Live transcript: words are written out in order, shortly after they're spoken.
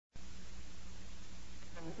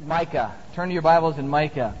Micah. Turn to your Bibles in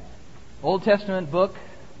Micah. Old Testament book,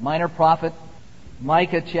 minor prophet,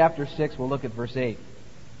 Micah chapter 6. We'll look at verse 8.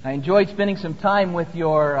 I enjoyed spending some time with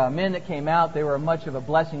your men that came out. They were much of a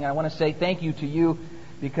blessing. I want to say thank you to you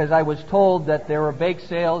because I was told that there were bake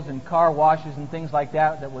sales and car washes and things like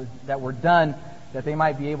that were done that they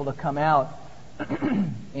might be able to come out.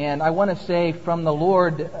 And I want to say from the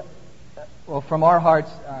Lord, from our hearts,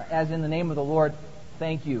 as in the name of the Lord,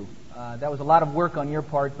 thank you. That was a lot of work on your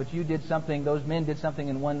part, but you did something, those men did something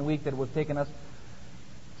in 1 week that would have taken us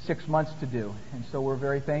 6 months to do. And so we're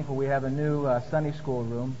very thankful. We have a new Sunday school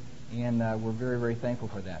room, and we're very, very thankful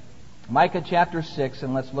for that. Micah chapter 6,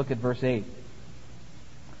 and let's look at verse 8.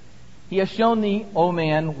 He has shown thee, O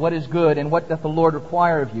man, what is good, and what doth the Lord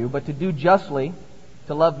require of you, but to do justly,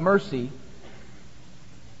 to love mercy,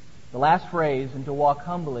 the last phrase, and to walk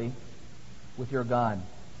humbly with your God.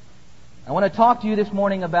 I want to talk to you this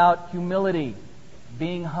morning about humility,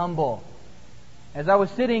 being humble. As I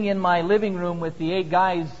was sitting in my living room with the 8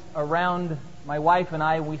 guys around my wife and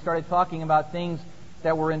I, we started talking about things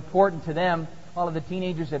that were important to them. All of the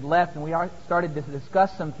teenagers had left, and we started to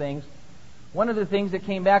discuss some things. One of the things that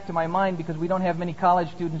came back to my mind, because we don't have many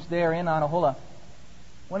college students there in Anahola,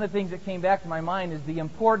 one of the things that came back to my mind is the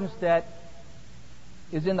importance that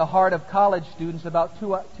is in the heart of college students about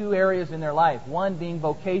two areas in their life. One being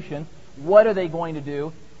vocation. What are they going to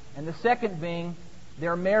do? And the second being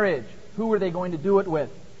their marriage. Who are they going to do it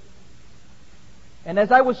with? And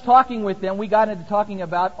as I was talking with them, we got into talking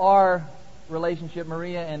about our relationship,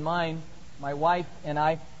 Maria and mine, my wife and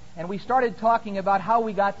I, and we started talking about how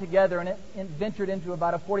we got together, and it ventured into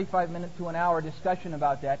about a 45-minute to an hour discussion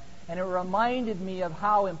about that. And it reminded me of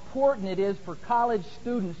how important it is for college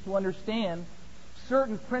students to understand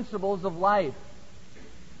certain principles of life.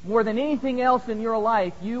 More than anything else in your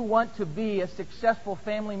life, you want to be a successful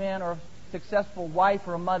family man or a successful wife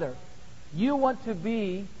or a mother. You want to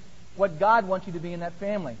be what God wants you to be in that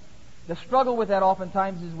family. The struggle with that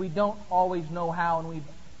oftentimes is we don't always know how, and we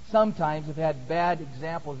sometimes have had bad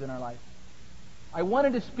examples in our life. I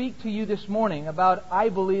wanted to speak to you this morning about, I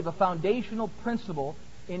believe, a foundational principle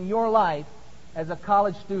in your life as a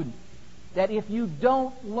college student. That if you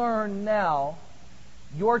don't learn now,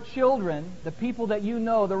 your children, the people that you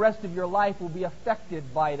know the rest of your life, will be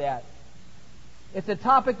affected by that. It's a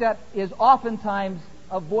topic that is oftentimes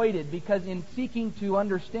avoided because in seeking to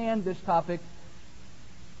understand this topic,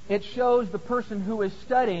 it shows the person who is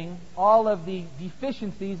studying all of the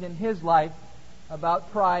deficiencies in his life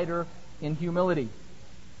about pride or in humility.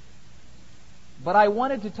 But I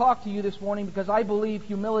wanted to talk to you this morning because I believe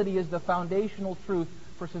humility is the foundational truth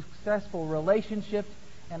for successful relationships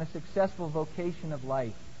and a successful vocation of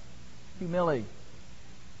life. Humility.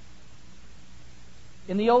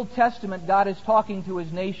 In the Old Testament, God is talking to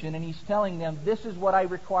His nation, and He's telling them, this is what I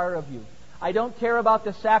require of you. I don't care about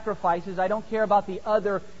the sacrifices. I don't care about the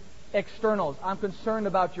other externals. I'm concerned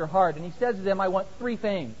about your heart. And He says to them, I want 3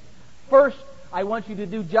 things. First, I want you to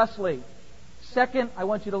do justly. Second, I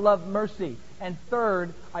want you to love mercy. And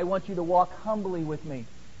third, I want you to walk humbly with me.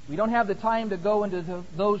 We don't have the time to go into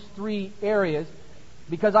those 3 areas,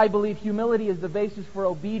 because I believe humility is the basis for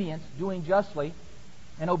obedience, doing justly,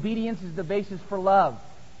 and obedience is the basis for love.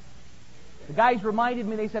 The guys reminded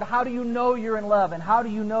me, they said, how do you know you're in love? And how do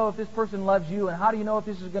you know if this person loves you? And how do you know if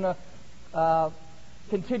this is going to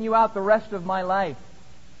continue out the rest of my life?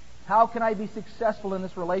 How can I be successful in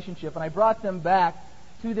this relationship? And I brought them back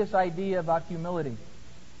to this idea about humility.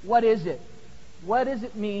 What is it? What does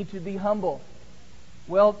it mean to be humble?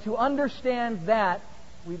 Well, to understand that,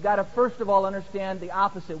 we've got to first of all understand the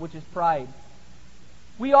opposite, which is pride.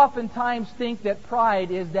 We oftentimes think that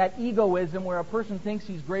pride is that egoism where a person thinks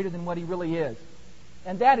he's greater than what he really is.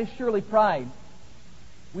 And that is surely pride.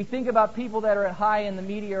 We think about people that are high in the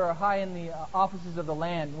media or high in the offices of the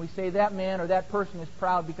land, and we say that man or that person is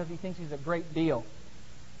proud because he thinks he's a great deal.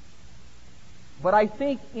 But I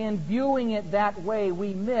think in viewing it that way,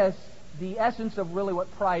 we miss the essence of really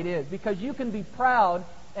what pride is. Because you can be proud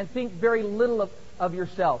and think very little of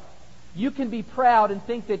yourself. You can be proud and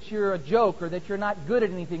think that you're a joke or that you're not good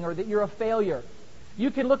at anything or that you're a failure.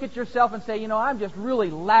 You can look at yourself and say, I'm just really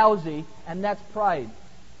lousy, and that's pride.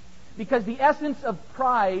 Because the essence of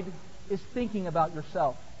pride is thinking about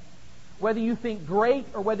yourself. Whether you think great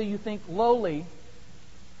or whether you think lowly,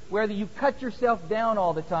 whether you cut yourself down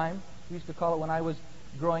all the time. We used to call it, when I was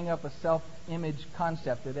growing up, a self-image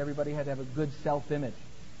concept, that everybody had to have a good self-image.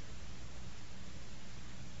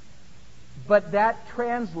 But that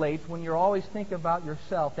translates, when you're always thinking about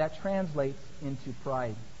yourself, that translates into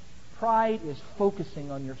pride. Pride is focusing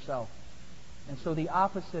on yourself. And so the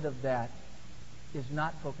opposite of that is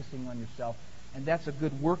not focusing on yourself. And that's a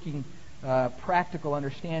good working, practical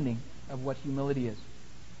understanding of what humility is.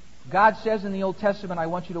 God says in the Old Testament, I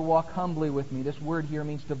want you to walk humbly with me. This word here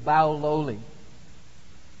means to bow lowly.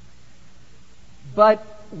 But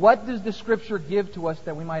what does the Scripture give to us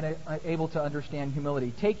that we might be able to understand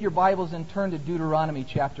humility? Take your Bibles and turn to Deuteronomy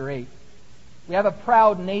chapter 8. We have a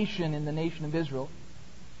proud nation in the nation of Israel.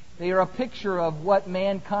 They are a picture of what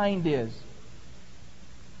mankind is.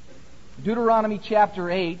 Deuteronomy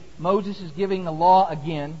chapter 8, Moses is giving the law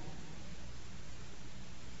again.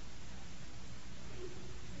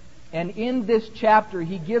 And in this chapter,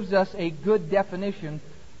 he gives us a good definition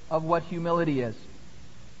of what humility is.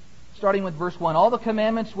 Starting with verse 1, all the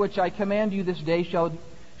commandments which I command you this day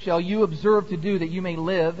shall you observe to do, that you may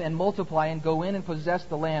live and multiply and go in and possess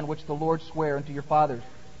the land which the Lord sware unto your fathers.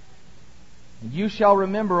 And you shall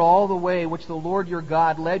remember all the way which the Lord your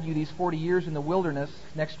God led you these 40 years in the wilderness,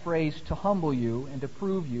 next phrase, to humble you and to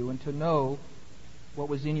prove you and to know what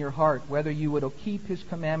was in your heart, whether you would keep His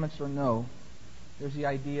commandments or no. There's the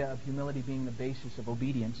idea of humility being the basis of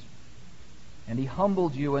obedience. And He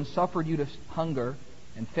humbled you and suffered you to hunger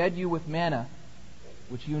and fed you with manna,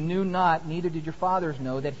 which you knew not, neither did your fathers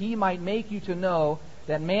know, that He might make you to know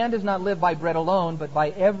that man does not live by bread alone, but by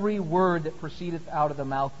every word that proceedeth out of the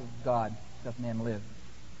mouth of God doth man live.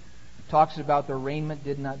 It talks about their raiment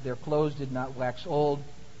their clothes did not wax old,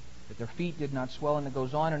 that their feet did not swell, and it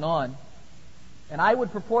goes on and on. And I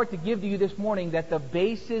would purport to give to you this morning that the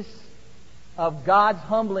basis of God's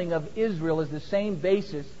humbling of Israel is the same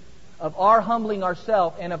basis of our humbling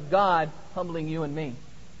ourselves and of God humbling you and me.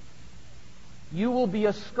 You will be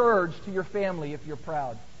a scourge to your family if you're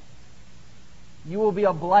proud. You will be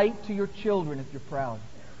a blight to your children if you're proud.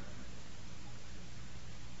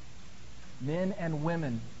 Men and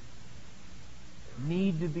women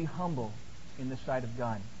need to be humble in the sight of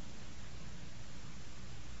God.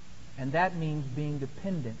 And that means being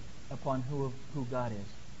dependent upon who God is.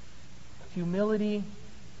 Humility,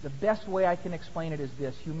 the best way I can explain it is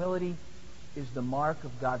this. Humility is the mark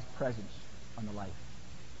of God's presence on the life.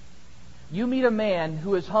 You meet a man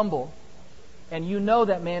who is humble, and you know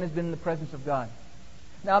that man has been in the presence of God.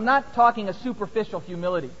 Now, I'm not talking a superficial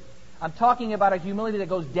humility. I'm talking about a humility that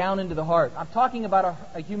goes down into the heart. I'm talking about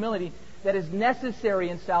a humility that is necessary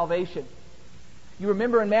in salvation. You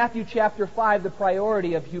remember in Matthew chapter 5 the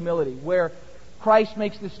priority of humility, where Christ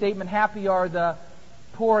makes the statement, happy are the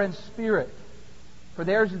poor in spirit, for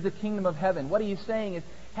theirs is the kingdom of heaven. What he is saying is,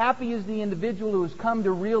 happy is the individual who has come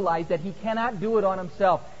to realize that he cannot do it on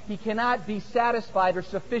himself. He cannot be satisfied or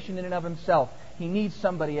sufficient in and of himself. He needs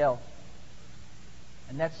somebody else.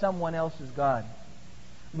 And that someone else is God.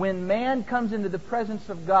 When man comes into the presence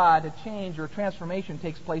of God, a change or a transformation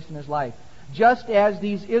takes place in his life. Just as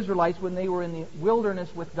these Israelites, when they were in the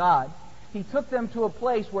wilderness with God, He took them to a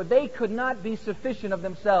place where they could not be sufficient of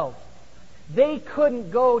themselves. They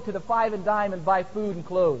couldn't go to the five and dime and buy food and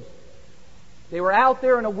clothes. They were out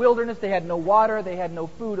there in a wilderness. They had no water. They had no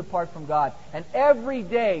food apart from God. And every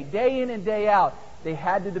day, day in and day out, they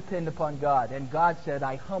had to depend upon God. And God said,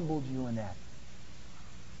 I humbled you in that.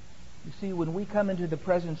 You see, when we come into the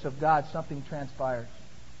presence of God, something transpires.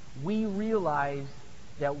 We realize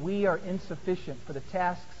that we are insufficient for the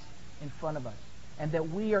tasks in front of us, and that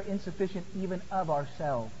we are insufficient even of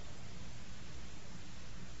ourselves.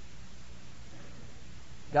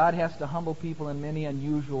 God has to humble people in many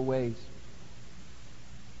unusual ways.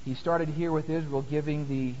 He started here with Israel, giving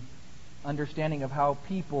the understanding of how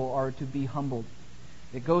people are to be humbled.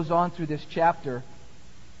 It goes on through this chapter,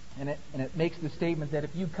 and it makes the statement that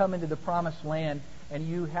if you come into the promised land and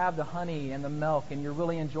you have the honey and the milk and you're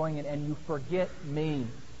really enjoying it and you forget me,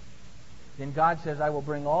 then God says, I will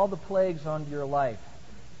bring all the plagues onto your life.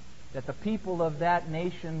 That the people of that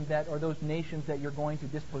nation, or those nations that you're going to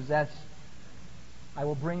dispossess, I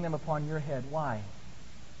will bring them upon your head. Why?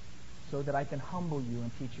 So that I can humble you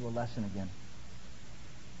and teach you a lesson again.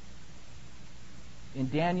 In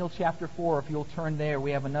Daniel chapter 4, if you'll turn there,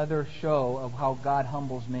 we have another show of how God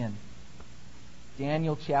humbles men.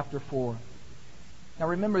 Daniel chapter 4. Now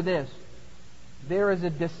remember this. There is a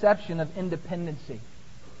deception of independency.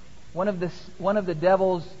 One of the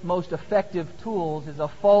devil's most effective tools is a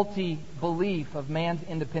faulty belief of man's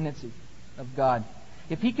independency of God.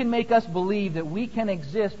 If he can make us believe that we can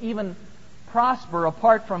exist, even prosper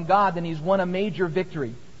apart from God, then he's won a major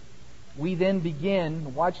victory. We then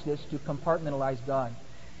begin, watch this, to compartmentalize God.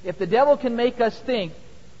 If the devil can make us think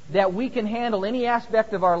that we can handle any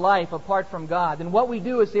aspect of our life apart from God, then what we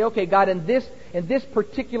do is say, okay, God, in this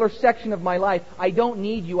particular section of my life, I don't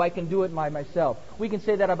need you, I can do it by myself. We can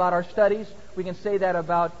say that about our studies. We can say that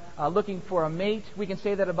about looking for a mate. We can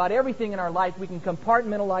say that about everything in our life. We can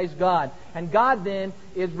compartmentalize God. And God then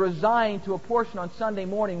is resigned to a portion on Sunday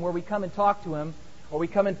morning where we come and talk to Him, or we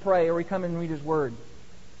come and pray, or we come and read His Word.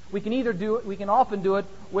 We can often do it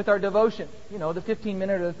with our devotion. You know, the 15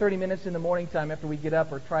 minutes or the 30 minutes in the morning time after we get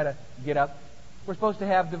up or try to get up. We're supposed to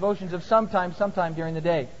have devotions of sometime during the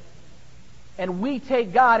day. And we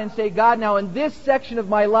take God and say, God, now in this section of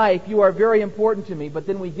my life, you are very important to me. But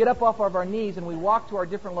then we get up off of our knees and we walk to our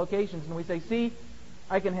different locations and we say, see,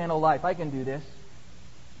 I can handle life. I can do this.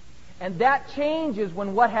 And that changes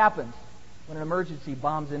when what happens? When an emergency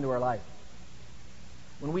bombs into our life.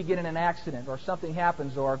 When we get in an accident or something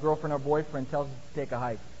happens or our girlfriend or boyfriend tells us to take a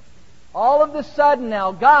hike. All of a sudden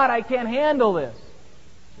now, God, I can't handle this.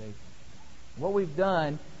 See? What we've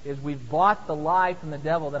done is we've bought the lie from the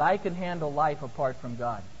devil that I can handle life apart from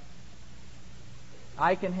God.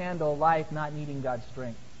 I can handle life not needing God's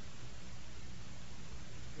strength.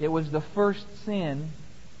 It was the first sin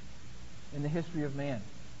in the history of man.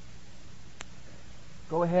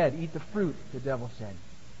 Go ahead, eat the fruit, the devil said.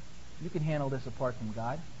 You can handle this apart from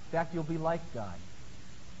God. In fact, you'll be like God.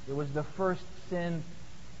 It was the first sin,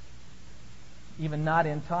 even not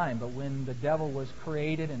in time, but when the devil was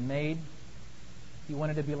created and made, he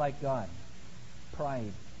wanted to be like God.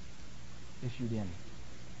 Pride issued in.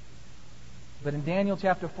 But in Daniel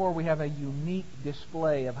chapter 4, we have a unique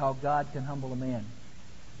display of how God can humble a man.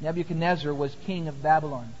 Nebuchadnezzar was king of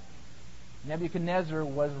Babylon. Nebuchadnezzar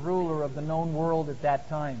was ruler of the known world at that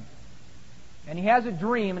time. And he has a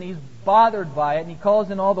dream, and he's bothered by it, and he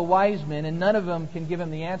calls in all the wise men, and none of them can give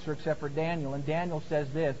him the answer except for Daniel. And Daniel says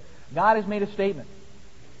this, God has made a statement.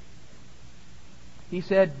 He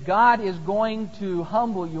said, God is going to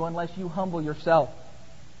humble you unless you humble yourself.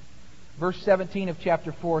 Verse 17 of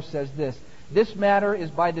chapter 4 says this, this matter is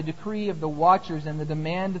by the decree of the watchers and the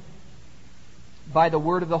demand by the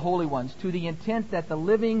word of the holy ones, to the intent that the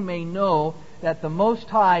living may know that the Most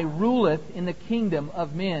High ruleth in the kingdom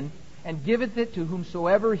of men, and giveth it to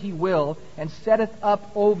whomsoever He will, and setteth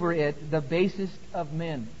up over it the basest of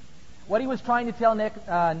men. What he was trying to tell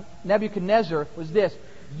Nebuchadnezzar was this,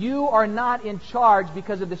 you are not in charge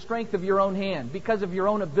because of the strength of your own hand, because of your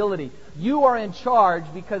own ability. You are in charge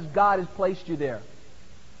because God has placed you there.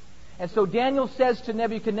 And so Daniel says to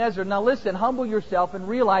Nebuchadnezzar, now listen, humble yourself and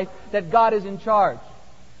realize that God is in charge.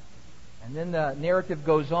 And then the narrative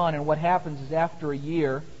goes on, and what happens is after a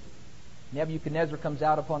year, Nebuchadnezzar comes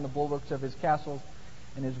out upon the bulwarks of his castles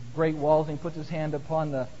and his great walls, and he puts his hand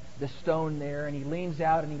upon the stone there, and he leans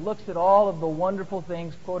out and he looks at all of the wonderful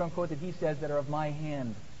things, quote unquote, that he says that are of my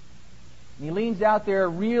hand. And he leans out there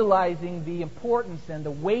realizing the importance and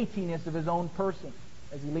the weightiness of his own person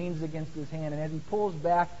as he leans against his hand. And as he pulls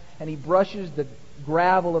back and he brushes the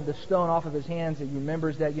gravel of the stone off of his hands, he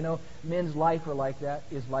remembers that, men's life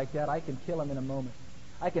is like that. I can kill him in a moment.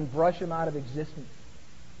 I can brush him out of existence.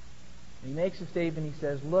 And he makes a statement. He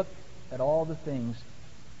says, look at all the things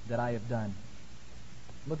that I have done.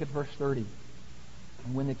 Look at verse 30.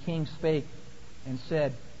 And when the king spake and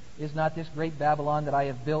said, is not this great Babylon that I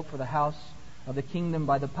have built for the house of the kingdom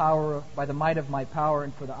by the might of my power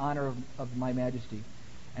and for the honor of my majesty?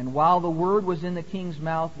 And while the word was in the king's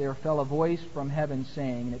mouth, there fell a voice from heaven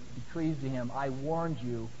saying, and it decrees to him, I warned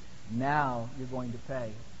you, now you're going to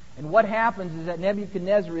pay. And what happens is that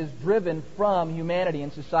Nebuchadnezzar is driven from humanity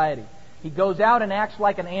and society. He goes out and acts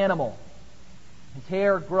like an animal. His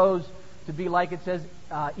hair grows to be like, it says,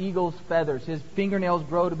 eagle's feathers. His fingernails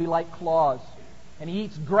grow to be like claws. And he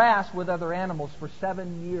eats grass with other animals for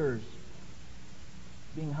 7 years,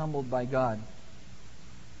 being humbled by God.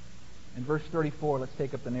 In verse 34, let's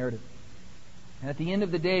take up the narrative. And at the end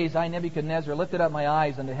of the days, I, Nebuchadnezzar, lifted up my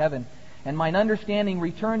eyes unto heaven, and mine understanding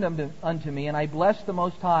returned unto me, and I blessed the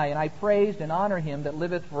Most High, and I praised and honored Him that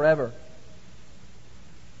liveth forever.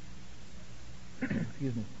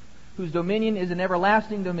 Excuse me. Whose dominion is an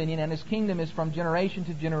everlasting dominion, and His kingdom is from generation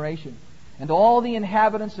to generation. And all the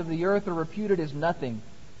inhabitants of the earth are reputed as nothing.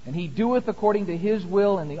 And He doeth according to His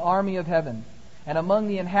will in the army of heaven, and among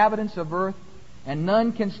the inhabitants of earth, and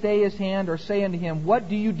none can stay His hand or say unto Him, what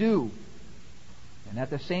do you do? And at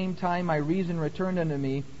the same time my reason returned unto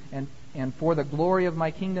me, and for the glory of my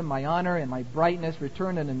kingdom my honor and my brightness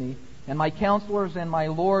returned unto me. And my counselors and my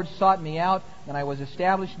lords sought me out, and I was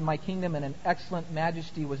established in my kingdom, and an excellent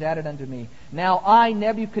majesty was added unto me. Now I,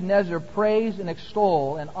 Nebuchadnezzar, praise and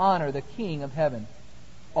extol and honor the King of heaven,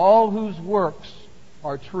 all whose works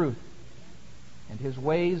are truth, and His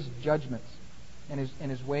ways judgments, and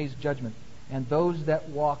his ways judgment. And those that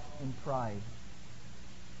walk in pride,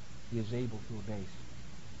 He is able to abase.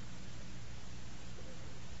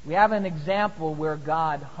 We have an example where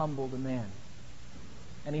God humbled a man.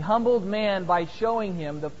 And He humbled man by showing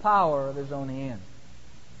him the power of His own hand.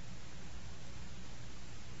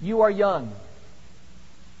 You are young.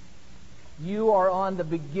 You are on the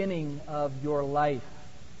beginning of your life.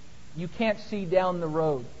 You can't see down the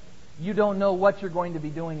road. You don't know what you're going to be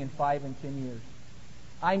doing in 5 and 10 years.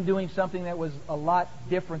 I'm doing something that was a lot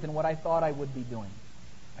different than what I thought I would be doing.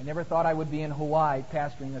 I never thought I would be in Hawaii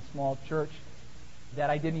pastoring a small church that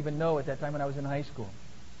I didn't even know at that time when I was in high school.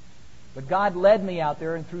 But God led me out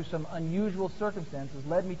there, and through some unusual circumstances,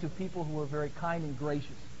 led me to people who were very kind and gracious,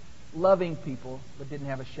 loving people, but didn't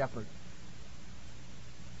have a shepherd.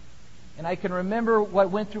 And I can remember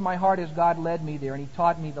what went through my heart as God led me there, and He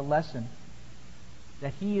taught me the lesson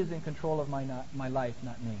that He is in control of my life,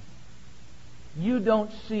 not me. You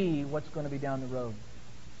don't see what's going to be down the road.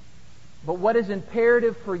 But what is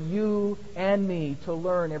imperative for you and me to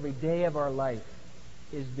learn every day of our life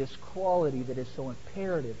is this quality that is so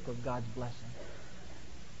imperative for God's blessing.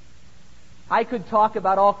 I could talk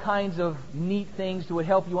about all kinds of neat things that would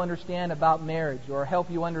help you understand about marriage, or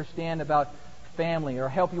help you understand about family, or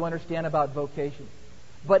help you understand about vocation.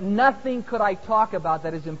 But nothing could I talk about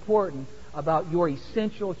that is important about your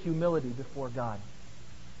essential humility before God.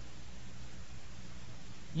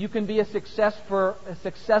 You can be a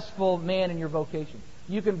successful man in your vocation.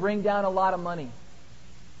 You can bring down a lot of money.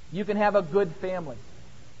 You can have a good family.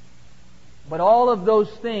 But all of those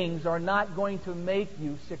things are not going to make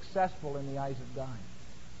you successful in the eyes of God.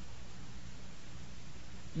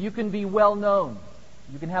 You can be well known.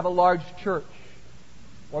 You can have a large church.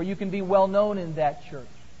 Or you can be well known in that church.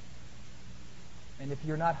 And if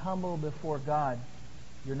you're not humble before God,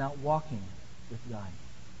 you're not walking with God.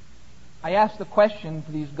 I asked the question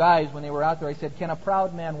to these guys when they were out there. I said, can a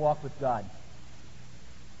proud man walk with God?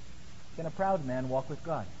 Can a proud man walk with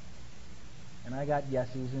God? And I got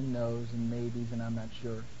yeses and nos and maybes, and I'm not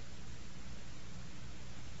sure.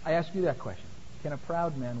 I ask you that question. Can a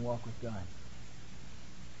proud man walk with God?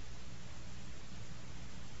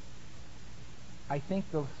 I think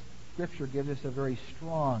the Scripture gives us a very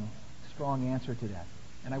strong answer to that.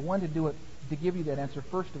 And I wanted to give you that answer,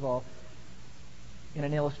 first of all, in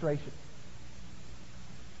an illustration.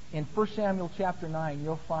 In 1 Samuel chapter 9,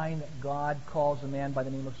 you'll find that God calls a man by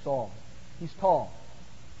the name of Saul. He's tall.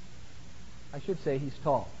 I should say he's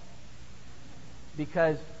tall.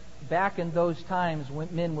 Because back in those times,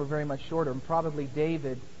 when men were very much shorter, and probably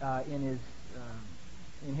David in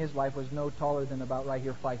his life was no taller than about right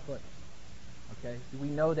here, 5 foot. Okay, we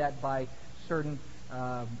know that by certain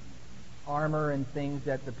armor and things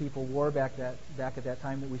that the people wore back at that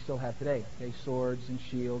time that we still have today. Okay, swords and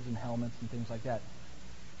shields and helmets and things like that.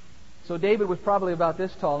 So David was probably about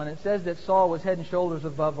this tall, and it says that Saul was head and shoulders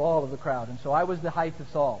above all of the crowd. And so I was the height of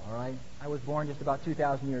Saul, all right? I was born just about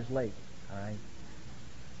 2,000 years late, all right?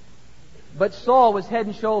 But Saul was head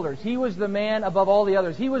and shoulders. He was the man above all the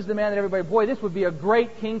others. He was the man that everybody, boy, this would be a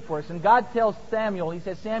great king for us. And God tells Samuel, He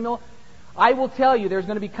says, Samuel, I will tell you there's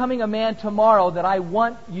going to be coming a man tomorrow that I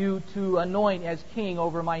want you to anoint as king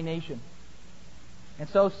over my nation. And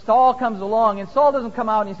so Saul comes along, and Saul doesn't come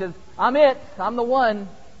out and he says, I'm it, I'm the one.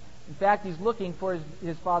 In fact, he's looking for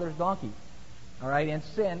his father's donkey. All right,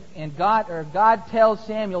 and God tells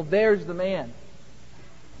Samuel, there's the man.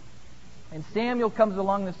 And Samuel comes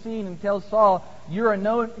along the scene and tells Saul, you're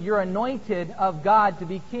anointed of God to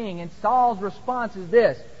be king. And Saul's response is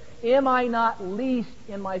this, am I not least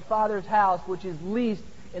in my father's house, which is least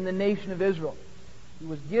in the nation of Israel? He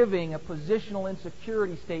was giving a positional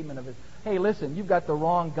insecurity statement of it. Hey, listen, you've got the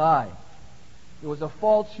wrong guy. It was a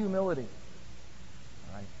false humility.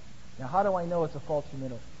 All right. Now, how do I know it's a false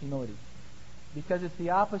humility? Because it's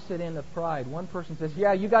the opposite end of pride. One person says,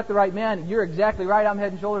 yeah, you got the right man. You're exactly right. I'm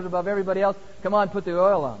head and shoulders above everybody else. Come on, put the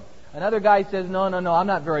oil on. Another guy says, no, I'm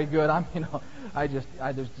not very good.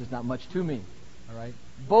 There's just not much to me. All right.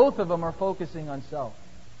 Both of them are focusing on self.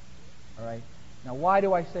 All right. Now, why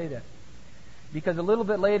do I say that? Because a little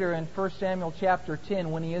bit later in 1 Samuel chapter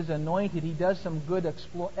 10, when he is anointed, he does some good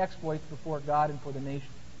exploits before God and for the nation.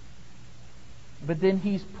 But then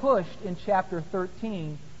he's pushed in chapter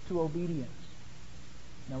 13 to obedience.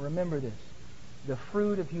 Now remember this. The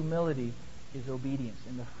fruit of humility is obedience,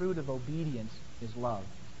 and the fruit of obedience is love.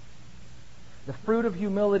 The fruit of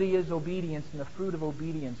humility is obedience, and the fruit of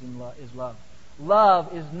obedience is love.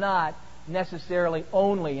 Love is not necessarily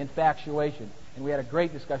only infatuation. And we had a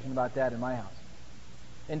great discussion about that in my house.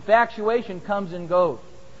 Infatuation comes and goes.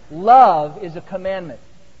 Love is a commandment.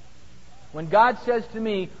 When God says to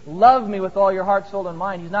me, love me with all your heart, soul, and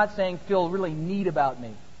mind, He's not saying feel really neat about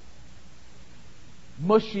me.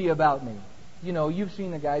 Mushy about me. You know, you've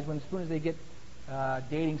seen the guys, when as soon as they get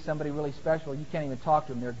dating somebody really special, you can't even talk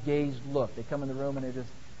to them. Their gaze look. They come in the room and they're just,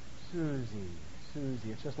 Susie,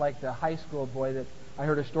 Susie. It's just like the high school boy that I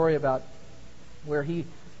heard a story about where he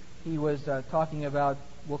was talking about,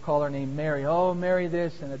 we'll call her name Mary. Oh, Mary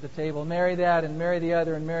this, and at the table, Mary that, and Mary the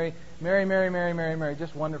other, and Mary,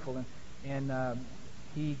 just wonderful. And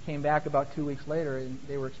he came back about 2 weeks later, and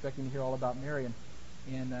they were expecting to hear all about Mary,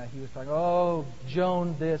 and he was talking, oh,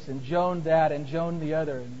 Joan this, and Joan that, and Joan the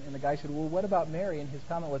other. And the guy said, well, what about Mary? And his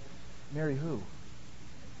comment was, Mary who?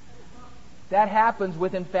 That happens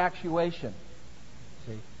with infatuation.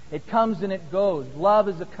 See? It comes and it goes. Love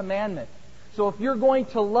is a commandment. So if you're going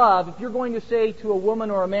to love, if you're going to say to a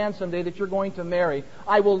woman or a man someday that you're going to marry,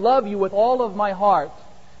 I will love you with all of my heart,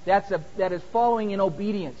 that is following in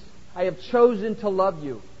obedience. I have chosen to love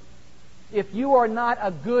you. If you are not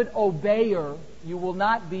a good obeyer, you will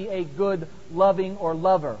not be a good loving or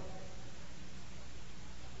lover.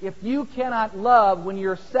 If you cannot love when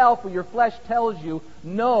yourself or your flesh tells you,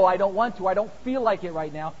 no, I don't want to, I don't feel like it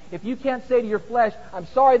right now. If you can't say to your flesh, I'm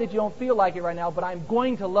sorry that you don't feel like it right now, but I'm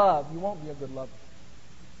going to love, you won't be a good lover.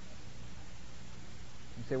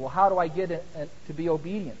 You say, well, how do I get to be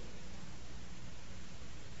obedient?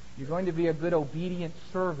 You're going to be a good obedient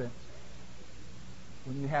servant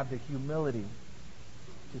when you have the humility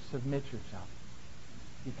to submit yourself.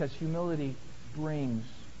 Because humility brings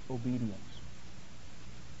obedience.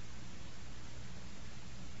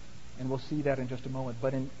 And we'll see that in just a moment.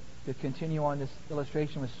 But to continue on this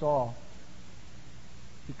illustration with Saul,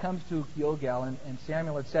 he comes to Gilgal, and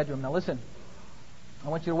Samuel had said to him, now listen, I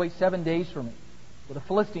want you to wait 7 days for me. Well, the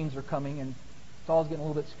Philistines are coming, and Saul's getting a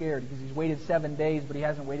little bit scared because he's waited 7 days, but he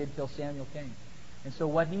hasn't waited until Samuel came. And so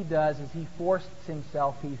what he does is he forced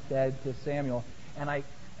himself, he said to Samuel, and I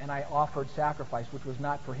offered sacrifice, which was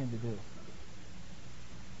not for him to do.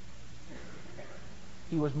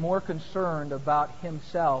 He was more concerned about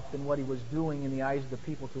himself than what he was doing in the eyes of the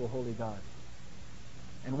people to a holy God.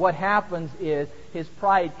 And what happens is his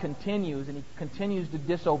pride continues, and he continues to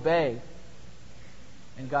disobey,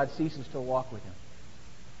 and God ceases to walk with him.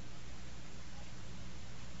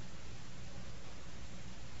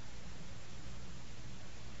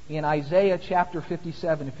 In Isaiah chapter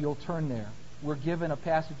 57, if you'll turn there, we're given a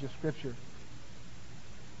passage of Scripture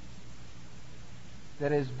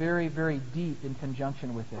that is very, very deep in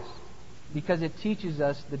conjunction with this, because it teaches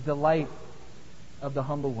us the delight of the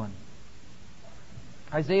humble one.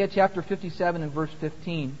 Isaiah chapter 57 and verse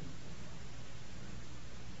 15,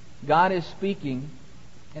 God is speaking,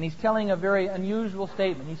 and He's telling a very unusual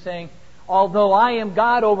statement. He's saying, although I am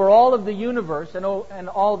God over all of the universe, and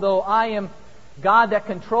although I am God that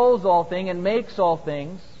controls all things and makes all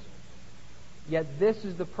things, yet this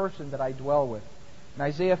is the person that I dwell with. In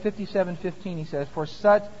Isaiah 57:15 he says,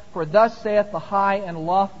 For thus saith the high and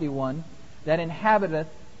lofty one that inhabiteth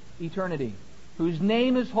eternity, whose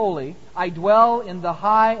name is holy, I dwell in the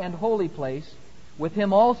high and holy place, with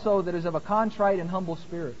him also that is of a contrite and humble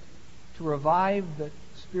spirit, to revive the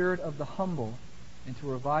spirit of the humble, and to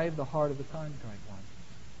revive the heart of the contrite one.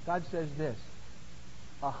 God says this,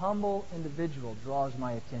 a humble individual draws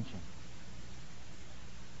my attention.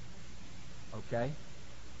 Okay?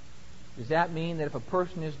 Does that mean that if a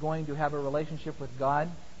person is going to have a relationship with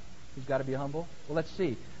God, he's got to be humble? Well, let's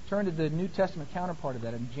see. Turn to the New Testament counterpart of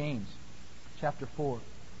that in James chapter 4.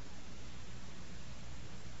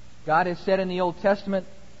 God has said in the Old Testament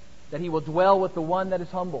that He will dwell with the one that is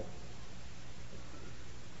humble.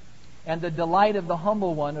 And the delight of the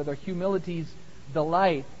humble one, or the humility's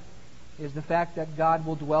delight, is the fact that God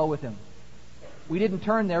will dwell with him. We didn't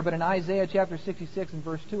turn there, but in Isaiah chapter 66 and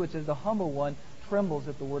verse 2 it says, the humble one trembles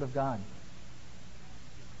at the word of God.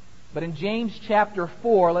 But in James chapter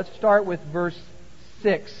 4, let's start with verse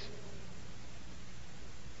 6.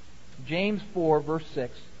 James 4, verse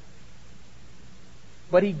 6.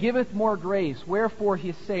 But He giveth more grace, wherefore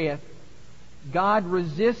He saith, God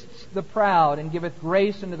resists the proud and giveth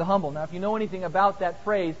grace unto the humble. Now, if you know anything about that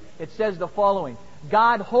phrase, it says the following.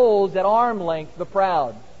 God holds at arm length the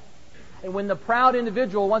proud. And when the proud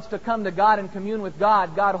individual wants to come to God and commune with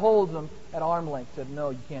God, God holds them at arm length. Said,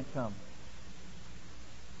 no, you can't come.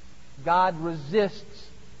 God resists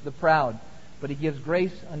the proud, but He gives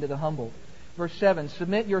grace unto the humble. Verse 7,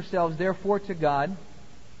 Submit yourselves therefore to God,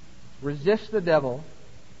 resist the devil,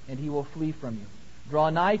 and he will flee from you.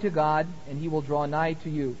 Draw nigh to God, and He will draw nigh to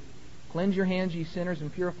you. Cleanse your hands, ye sinners,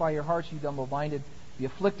 and purify your hearts, ye double-minded. Be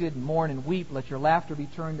afflicted, and mourn, and weep. Let your laughter be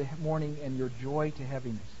turned to mourning, and your joy to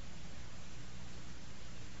heaviness.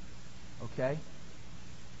 Okay?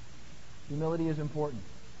 Humility is important.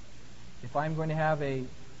 If I'm going to have an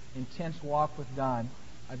intense walk with God,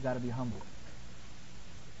 I've got to be humble.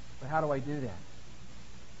 But how do I do that?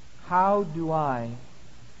 How do I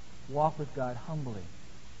walk with God humbly?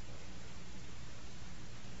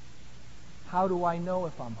 How do I know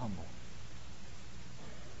if I'm humble?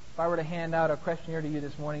 If I were to hand out a questionnaire to you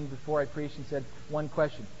this morning before I preached and said one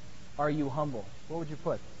question, are you humble? What would you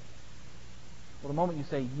put? Well, the moment you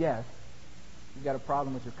say yes, you've got a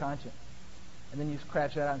problem with your conscience. And then you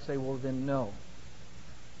scratch that out and say, well, then no.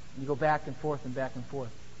 And you go back and forth and back and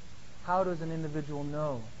forth. How does an individual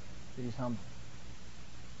know that he's humble?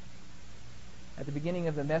 At the beginning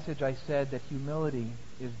of the message, I said that humility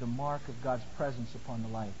is the mark of God's presence upon the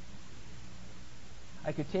life.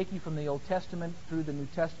 I could take you from the Old Testament through the New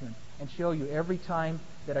Testament and show you every time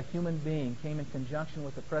that a human being came in conjunction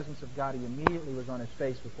with the presence of God, he immediately was on his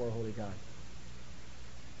face before a holy God.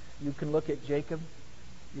 You can look at Jacob,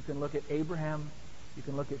 you can look at Abraham, you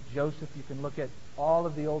can look at Joseph, you can look at all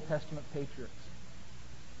of the Old Testament patriarchs.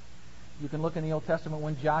 You can look in the Old Testament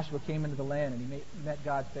when Joshua came into the land and he met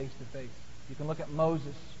God face to face. You can look at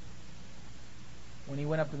Moses when he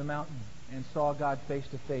went up to the mountain and saw God face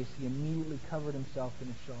to face. He immediately covered himself in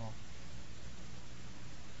a shawl.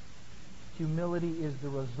 Humility is the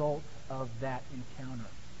result of that encounter,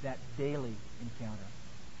 that daily encounter.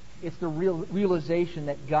 It's the realization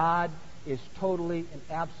that God is totally and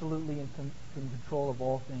absolutely in control of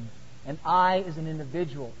all things. And I, as an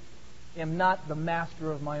individual, am not the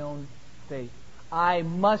master of my own fate. I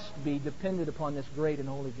must be dependent upon this great and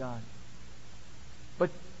holy God. But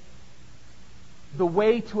the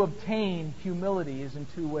way to obtain humility is in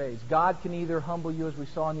two ways. God can either humble you, as we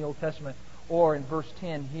saw in the Old Testament, or in verse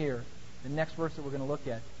 10 here, the next verse that we're going to look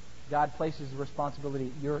at, God places the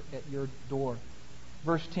responsibility at your door.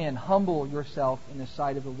 Verse 10, humble yourself in the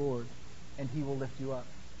sight of the Lord, and He will lift you up.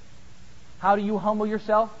 How do you humble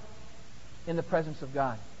yourself? In the presence of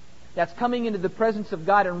God. That's coming into the presence of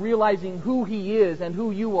God and realizing who He is and who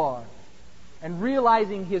you are. And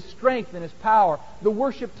realizing His strength and His power. The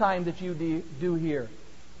worship time that you do here.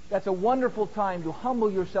 That's a wonderful time to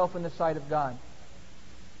humble yourself in the sight of God.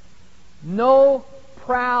 No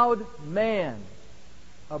proud man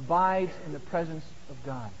abides in the presence of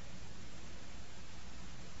God.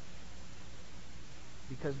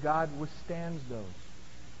 Because God withstands those.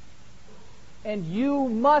 And you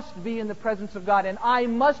must be in the presence of God, and I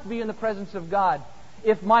must be in the presence of God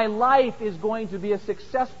if my life is going to be a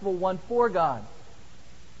successful one for God.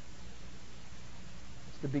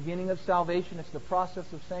 It's the beginning of salvation. It's the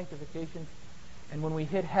process of sanctification. And when we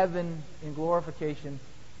hit heaven in glorification,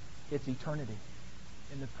 it's eternity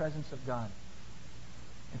in the presence of God.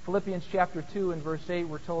 In Philippians chapter 2 and verse 8,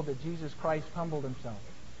 we're told that Jesus Christ humbled Himself.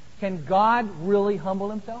 Can God really humble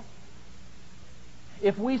Himself?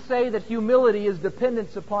 If we say that humility is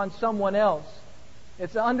dependence upon someone else,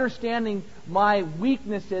 it's understanding my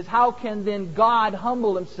weaknesses, how can then God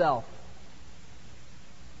humble Himself?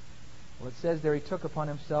 Well, it says there He took upon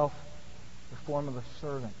Himself the form of a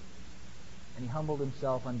servant, and He humbled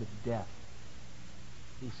Himself unto death.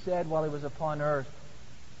 He said while He was upon earth,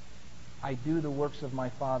 I do the works of my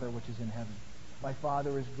Father which is in heaven. My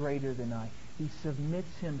Father is greater than I. He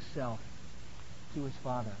submits Himself to His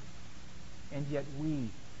Father. And yet we,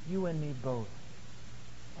 you and me both,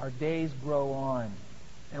 our days grow on,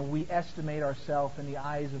 and we estimate ourselves in the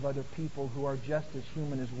eyes of other people who are just as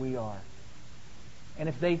human as we are. And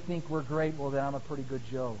if they think we're great, well, then I'm a pretty good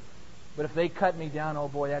Joe. But if they cut me down, oh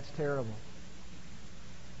boy, that's terrible.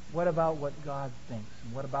 What about what God thinks?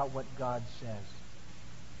 And what about what God says?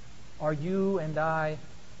 Are you and I,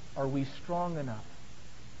 are we strong enough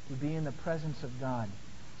to be in the presence of God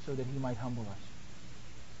so that He might humble us?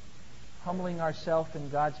 Humbling ourselves in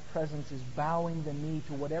God's presence is bowing the knee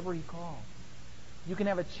to whatever He calls. You can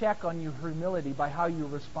have a check on your humility by how you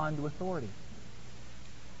respond to authority.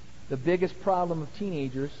 The biggest problem of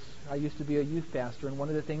teenagers, I used to be a youth pastor, and one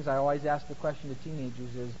of the things I always ask the question to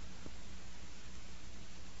teenagers is,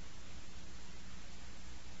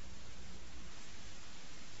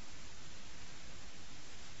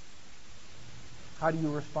 how do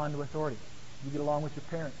you respond to authority? Do you get along with your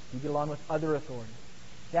parents? Do you get along with other authorities?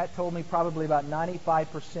 That told me probably about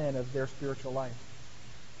 95% of their spiritual life.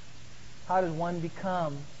 How does one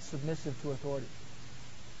become submissive to authority?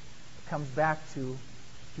 It comes back to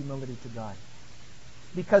humility to God.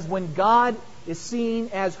 Because when God is seen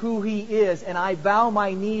as who He is, and I bow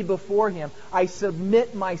my knee before Him, I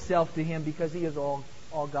submit myself to Him because He is all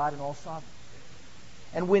God and all sovereign.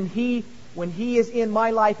 And when He is in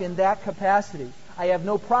my life in that capacity, I have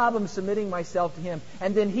no problem submitting myself to Him.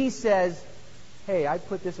 And then He says, hey, I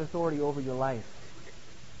put this authority over your life.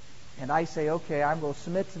 And I say, okay, I'm going to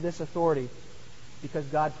submit to this authority because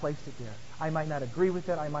God placed it there. I might not agree with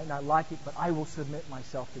it, I might not like it, but I will submit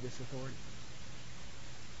myself to this authority.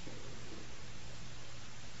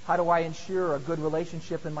 How do I ensure a good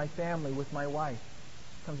relationship in my family with my wife?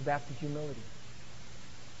 It comes back to humility.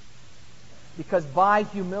 Because by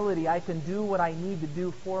humility, I can do what I need to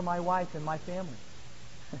do for my wife and my family.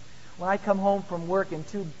 When I come home from work, and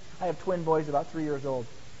I have twin boys about 3 years old,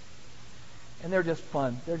 and they're just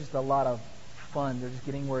fun. They're just a lot of fun. They're just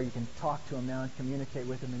getting where you can talk to them now and communicate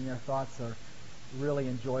with them, and their thoughts are really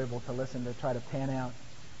enjoyable to listen to, try to pan out.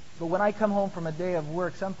 But when I come home from a day of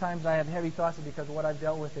work, sometimes I have heavy thoughts because of what I've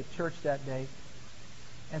dealt with at church that day.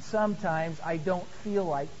 And sometimes I don't feel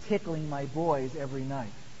like tickling my boys every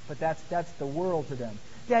night. But that's the world to them.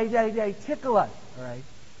 Daddy, Daddy, Daddy, tickle us. All right?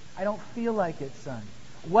 I don't feel like it, son.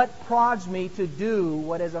 What prods me to do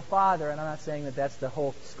what as a father, and I'm not saying that that's the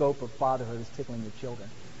whole scope of fatherhood is tickling your children.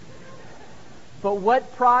 But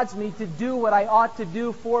what prods me to do what I ought to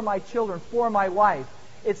do for my children, for my wife?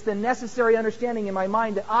 It's the necessary understanding in my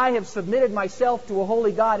mind that I have submitted myself to a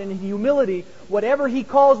holy God, and in humility, whatever He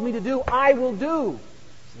calls me to do, I will do.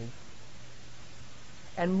 See?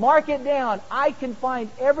 And mark it down. I can find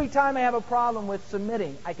every time I have a problem with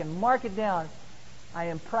submitting, I can mark it down. I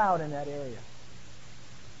am proud in that area.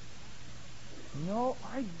 No,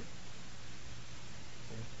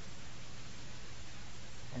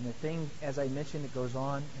 And the thing, as I mentioned, it goes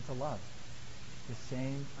on into love. The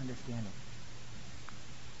same understanding.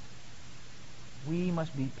 We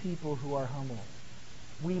must be people who are humble.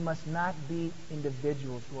 We must not be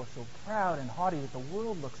individuals who are so proud and haughty that the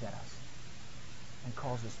world looks at us and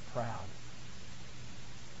calls us proud.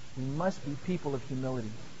 We must be people of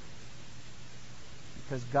humility.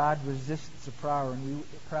 Because God resists the proud,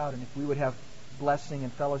 and if we would have blessing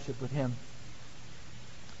and fellowship with Him,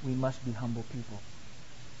 we must be humble people.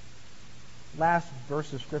 Last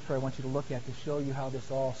verse of Scripture I want you to look at to show you how this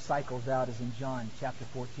all cycles out is in John chapter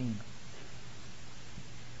 14.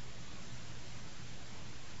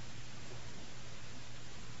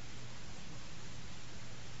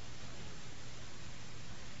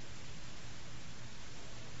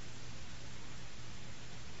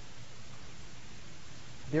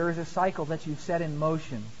 There is a cycle that you've set in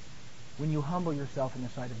motion when you humble yourself in the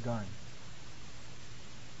sight of God.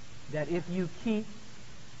 That if you keep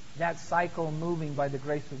that cycle moving by the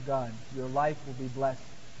grace of God, your life will be blessed.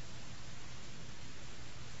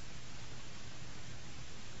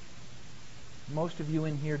 Most of you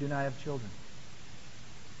in here do not have children.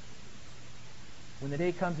 When the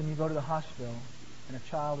day comes and you go to the hospital and a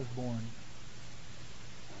child is born,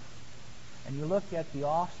 and you look at the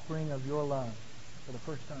offspring of your love for the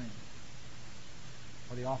first time,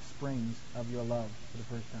 or the offsprings of your love for the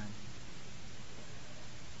first time,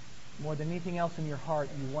 more than anything else in your heart,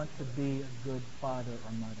 you want to be a good father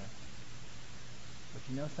or mother. But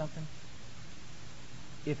you know something?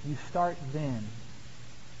 If you start then,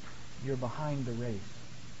 you're behind the race.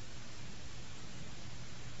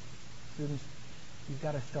 Students, you've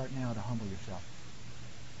got to start now to humble yourself.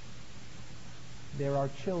 There are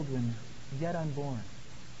children yet unborn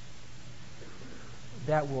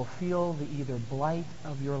that will feel the either blight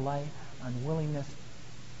of your life, unwillingness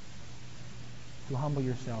to humble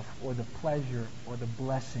yourself, or the pleasure or the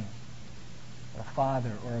blessing a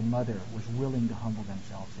father or a mother was willing to humble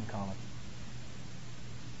themselves in college.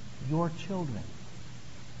 Your children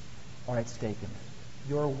are at stake in this.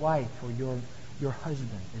 Your wife or your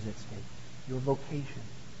husband is at stake. Your vocation.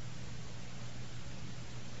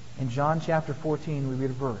 In John chapter 14, we read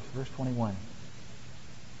a verse 21.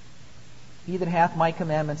 He that hath my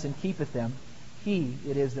commandments and keepeth them, he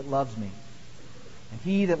it is that loves me. And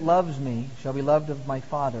he that loves me shall be loved of my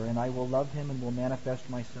Father, and I will love him and will manifest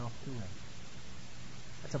myself to him.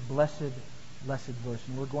 That's a blessed, blessed verse,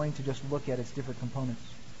 and we're going to just look at its different components.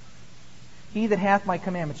 He that hath my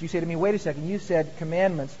commandments. You say to me, wait a second, you said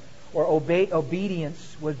commandments or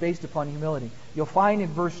obedience was based upon humility. You'll find in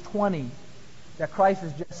verse 20 that Christ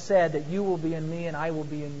has just said that you will be in me and I will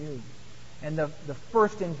be in you. And the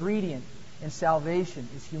first ingredient in salvation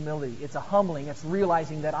is humility. It's a humbling. It's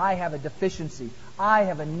realizing that I have a deficiency. I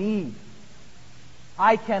have a need.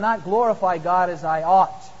 I cannot glorify God as I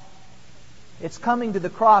ought. It's coming to the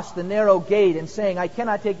cross, the narrow gate, and saying, I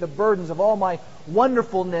cannot take the burdens of all my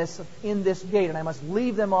wonderfulness in this gate, and I must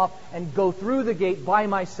leave them off and go through the gate by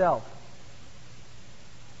myself.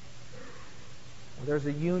 Well, there's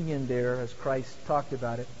a union there, as Christ talked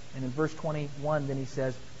about it. And in verse 21, then He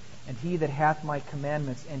says, and he that hath my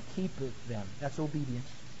commandments and keepeth them. That's obedience.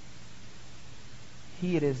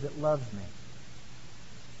 He it is that loves me.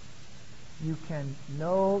 You can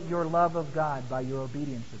know your love of God by your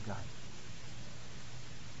obedience of God.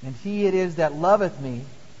 And he it is that loveth me.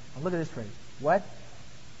 Now look at this phrase. What?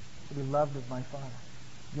 To be loved of my Father.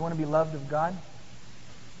 You want to be loved of God?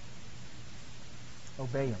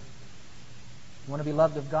 Obey Him. You want to be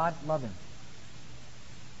loved of God? Love Him.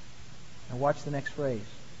 Now watch the next phrase.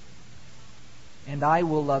 And I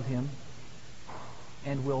will love Him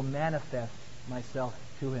and will manifest myself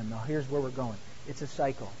to Him. Now here's where we're going. It's a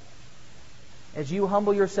cycle. As you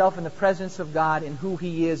humble yourself in the presence of God and who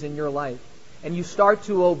He is in your life, and you start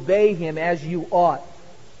to obey Him as you ought,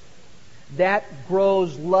 that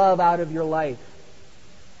grows love out of your life.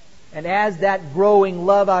 And as that growing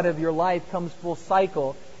love out of your life comes full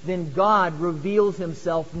cycle, then God reveals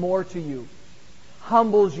Himself more to you,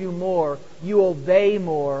 humbles you more, you obey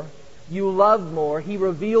more, you love more, He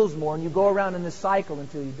reveals more, and you go around in this cycle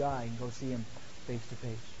until you die and go see Him face to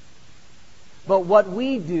face. But what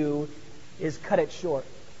we do is cut it short.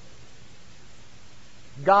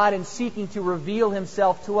 God, in seeking to reveal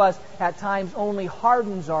Himself to us, at times only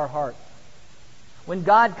hardens our heart. When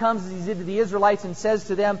God comes, as He did to the Israelites, and says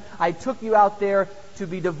to them, I took you out there to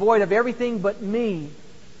be devoid of everything but Me.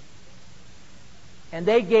 And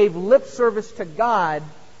they gave lip service to God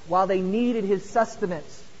while they needed His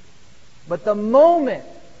sustenance. But the moment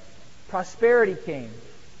prosperity came,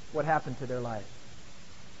 what happened to their lives?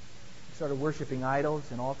 They started worshiping idols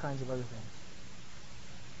and all kinds of other things.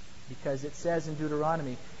 Because it says in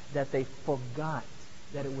Deuteronomy that they forgot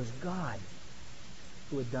that it was God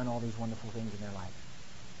who had done all these wonderful things in their life.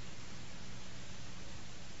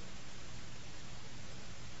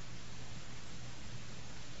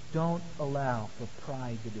 Don't allow for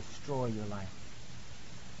pride to destroy your life.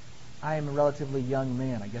 I am a relatively young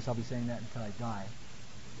man. I guess I'll be saying that until I die.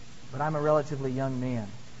 But I'm a relatively young man.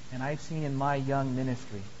 And I've seen in my young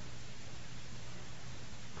ministry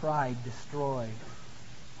pride destroy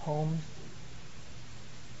homes,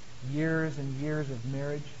 years and years of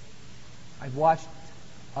marriage. I've watched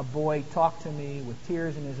a boy talk to me with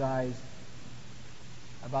tears in his eyes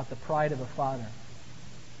about the pride of a father.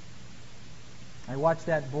 I watched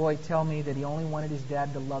that boy tell me that he only wanted his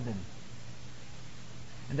dad to love him.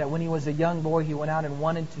 And that when he was a young boy, he went out and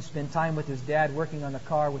wanted to spend time with his dad, working on the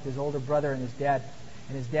car with his older brother and his dad.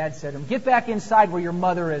 And his dad said to him, get back inside where your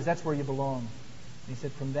mother is. That's where you belong. And he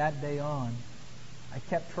said, from that day on, I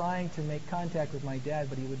kept trying to make contact with my dad,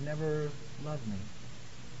 but he would never love me.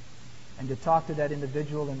 And to talk to that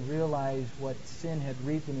individual and realize what sin had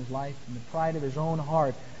reaped in his life and the pride of his own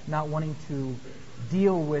heart, not wanting to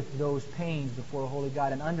deal with those pains before a holy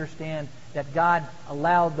God and understand that God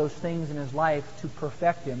allowed those things in his life to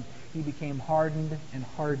perfect him, he became hardened and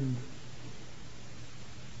hardened.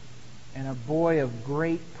 And a boy of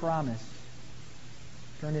great promise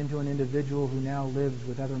turned into an individual who now lives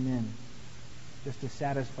with other men just to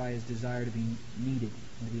satisfy his desire to be needed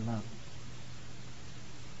and to be loved.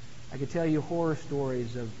 I could tell you horror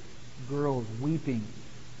stories of girls weeping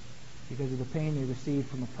because of the pain they received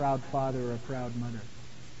from a proud father or a proud mother.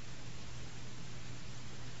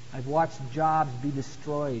 I've watched jobs be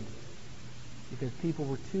destroyed because people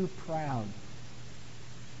were too proud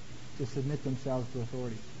to submit themselves to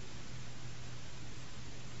authority.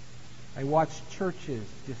 I watched churches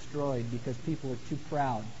destroyed because people were too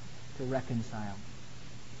proud to reconcile.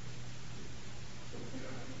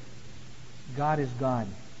 God is God.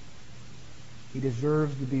 He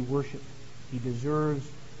deserves to be worshipped. He deserves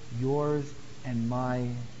yours and my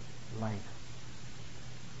life.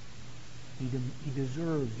 He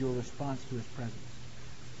deserves your response to His presence.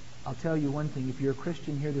 I'll tell you one thing. If you're a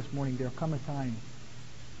Christian here this morning, there'll come a time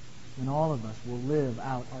when all of us will live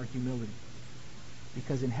out our humility.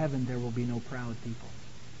 Because in heaven there will be no proud people.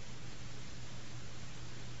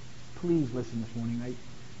 Please listen this morning.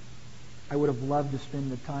 I would have loved to spend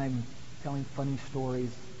the time telling funny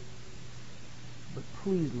stories. But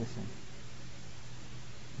please listen.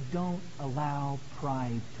 Don't allow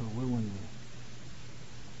pride to ruin you.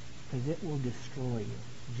 Because it will destroy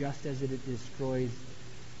you. Just as it destroys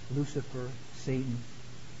Lucifer, Satan.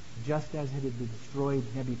 Just as it had destroyed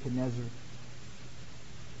Nebuchadnezzar.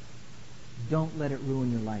 Don't let it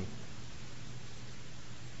ruin your life.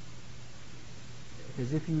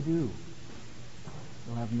 Because if you do,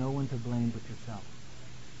 you'll have no one to blame but yourself.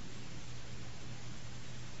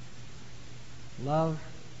 Love,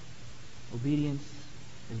 obedience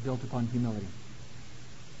is built upon humility.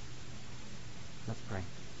 Let's pray.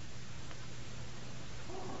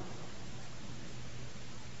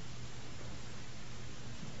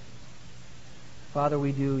 Father,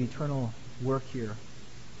 we do eternal work here.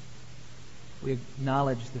 We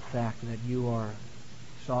acknowledge the fact that you are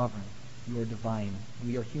sovereign, you are divine,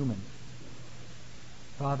 we are human.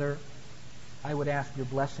 Father, I would ask your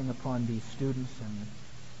blessing upon these students and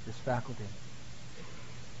this faculty.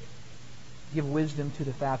 Give wisdom to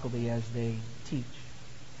the faculty as they teach.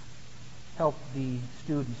 help the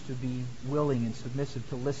students to be willing and submissive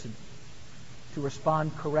to listen, to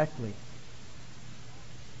respond correctly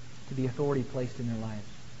to the authority placed in their lives.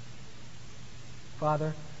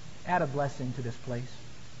 Father, add a blessing to this place.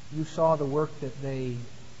 You saw the work that they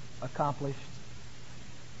accomplished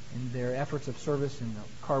in their efforts of service in the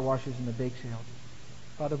car washes and the bake sales.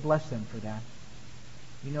 Father, bless them for that.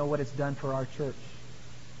 You know what it's done for our church.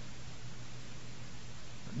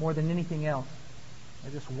 But more than anything else,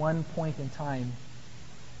 at this one point in time,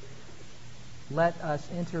 let us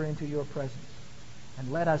enter into your presence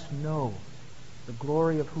and let us know the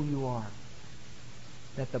glory of who you are,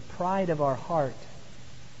 that the pride of our heart,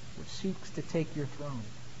 which seeks to take your throne,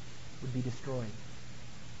 would be destroyed,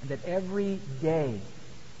 and that every day,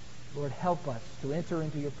 Lord, help us to enter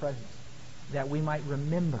into your presence, that we might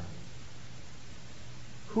remember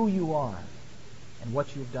who you are and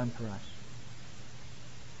what you have done for us.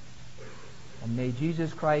 And may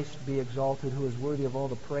Jesus Christ be exalted, who is worthy of all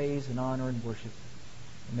the praise and honor and worship.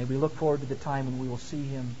 And may we look forward to the time when we will see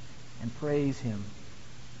him and praise him,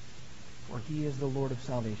 for he is the Lord of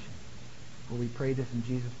salvation. For we pray this in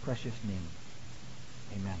Jesus' precious name.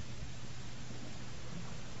 Amen.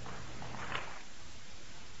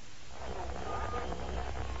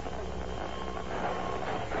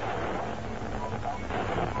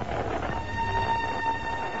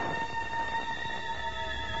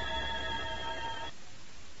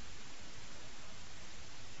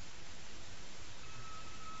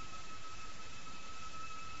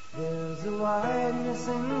 There's a wideness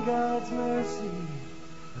in God's mercy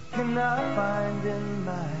I cannot find in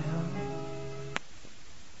my